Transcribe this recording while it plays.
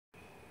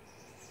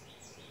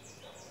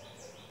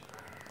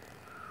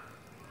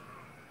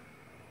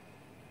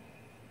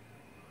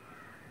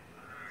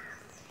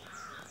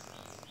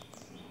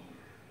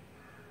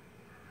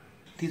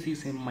This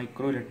is a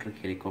microelectric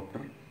helicopter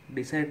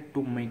designed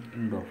to make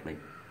indoor flight,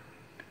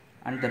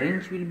 and the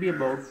range will be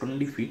about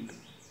 20 feet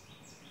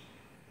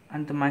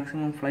and the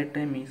maximum flight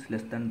time is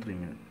less than 3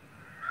 minutes.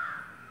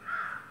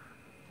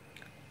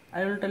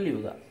 I will tell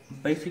you the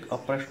basic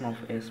operation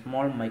of a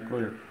small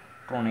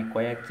microelectronic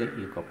coaxial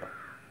helicopter.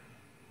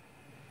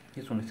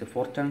 This one is a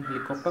 4-channel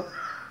helicopter.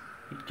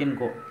 It can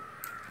go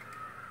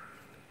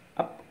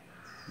up,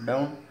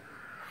 down,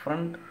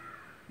 front,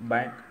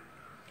 back.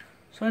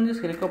 So in this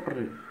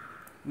helicopter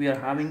we are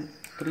having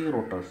 3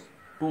 rotors,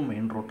 2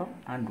 main rotor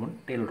and 1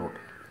 tail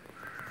rotor.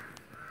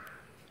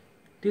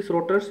 These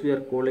rotors we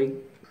are calling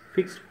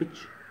fixed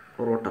pitch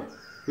rotor.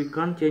 We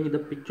can't change the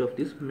pitch of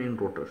these main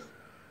rotors.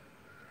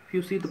 If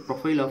you see the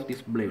profile of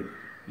this blade,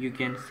 you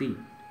can see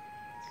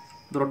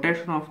the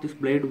rotation of this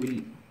blade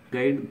will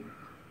guide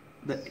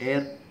the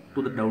air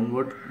to the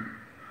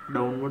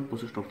downward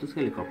position of this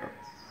helicopter.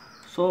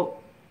 So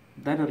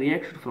that a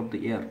reaction from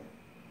the air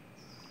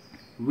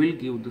will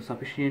give the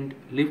sufficient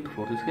lift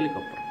for this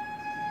helicopter.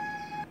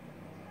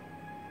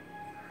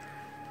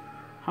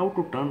 How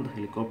to turn the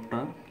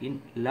helicopter in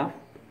left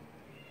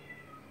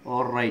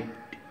or right?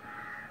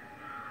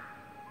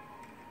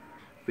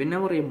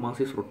 Whenever a mass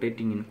is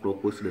rotating in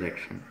clockwise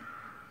direction,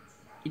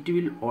 it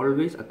will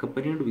always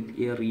accompanied with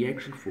a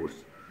reaction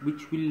force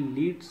which will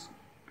lead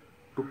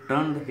to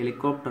turn the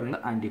helicopter in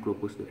the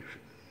anti-clockwise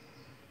direction.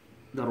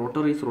 The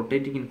rotor is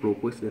rotating in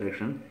clockwise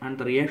direction and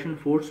the reaction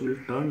force will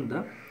turn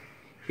the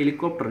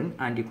helicopter in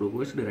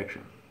anti-clockwise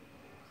direction.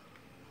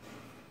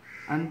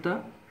 And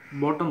the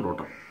bottom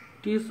rotor,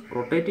 it is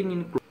rotating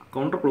in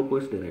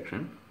counterclockwise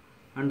direction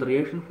and the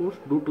reaction force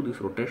due to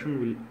this rotation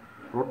will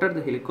rotate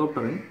the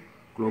helicopter in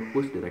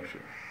clockwise direction.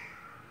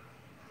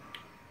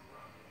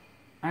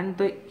 And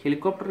the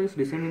helicopter is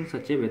designed in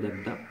such a way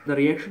that the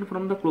reaction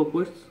from the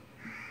clockwise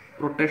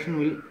rotation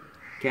will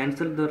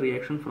cancel the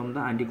reaction from the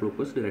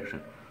anti-clockwise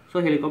direction.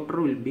 So helicopter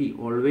will be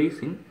always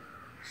in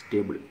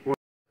stable.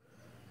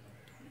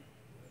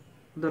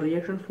 The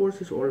reaction force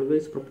is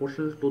always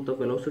proportional to the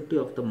velocity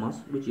of the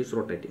mass which is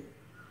rotating.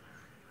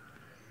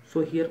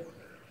 So here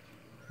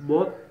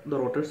both the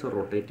rotors are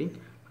rotating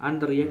and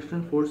the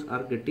reaction force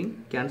are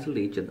getting cancelled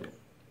each other.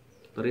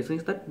 The reason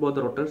is that both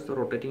the rotors are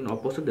rotating in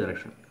opposite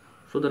direction.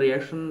 So the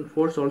reaction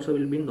force also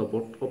will be in the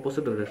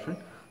opposite direction,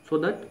 so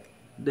that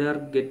they are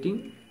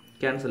getting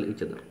cancel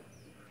each other.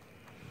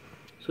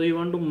 So you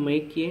want to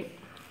make a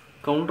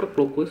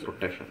counterclockwise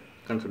rotation.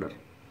 Consider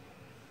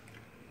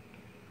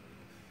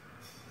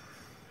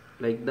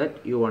like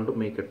that you want to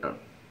make a turn.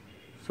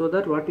 So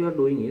that what you are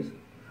doing is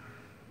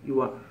you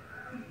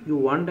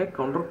want a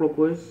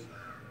counterclockwise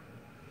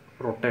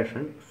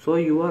rotation. So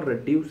you are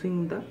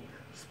reducing the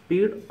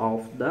speed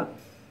of the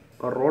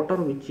rotor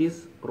which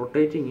is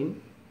rotating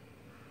in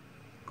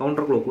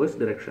counterclockwise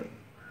direction.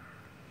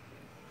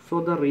 So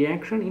the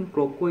reaction in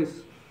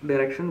clockwise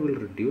direction will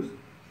reduce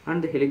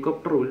and the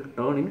helicopter will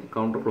turn in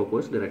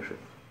counterclockwise direction.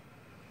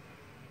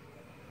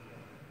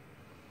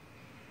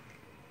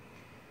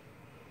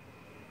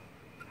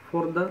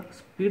 For the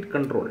speed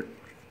control,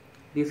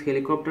 these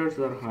helicopters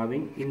are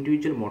having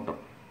individual motor.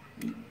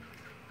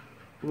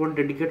 One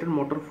dedicated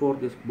motor for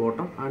this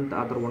bottom and the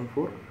other one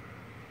for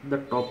the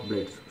top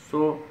blades.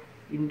 So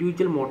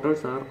individual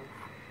motors are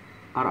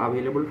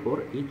available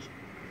for each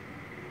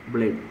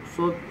blade,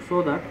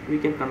 so that we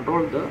can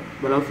control the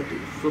velocity,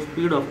 so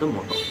speed of the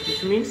motor,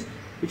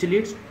 which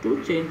leads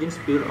to change in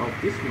speed of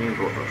these main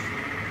rotors.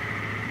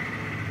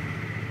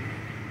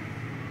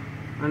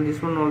 And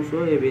this one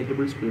also a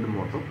variable speed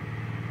motor,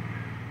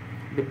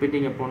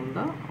 depending upon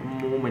the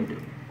movement,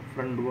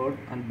 frontward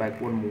and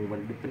backward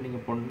movement. Depending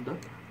upon the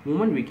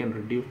movement we can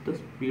reduce the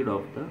speed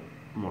of the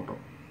motor.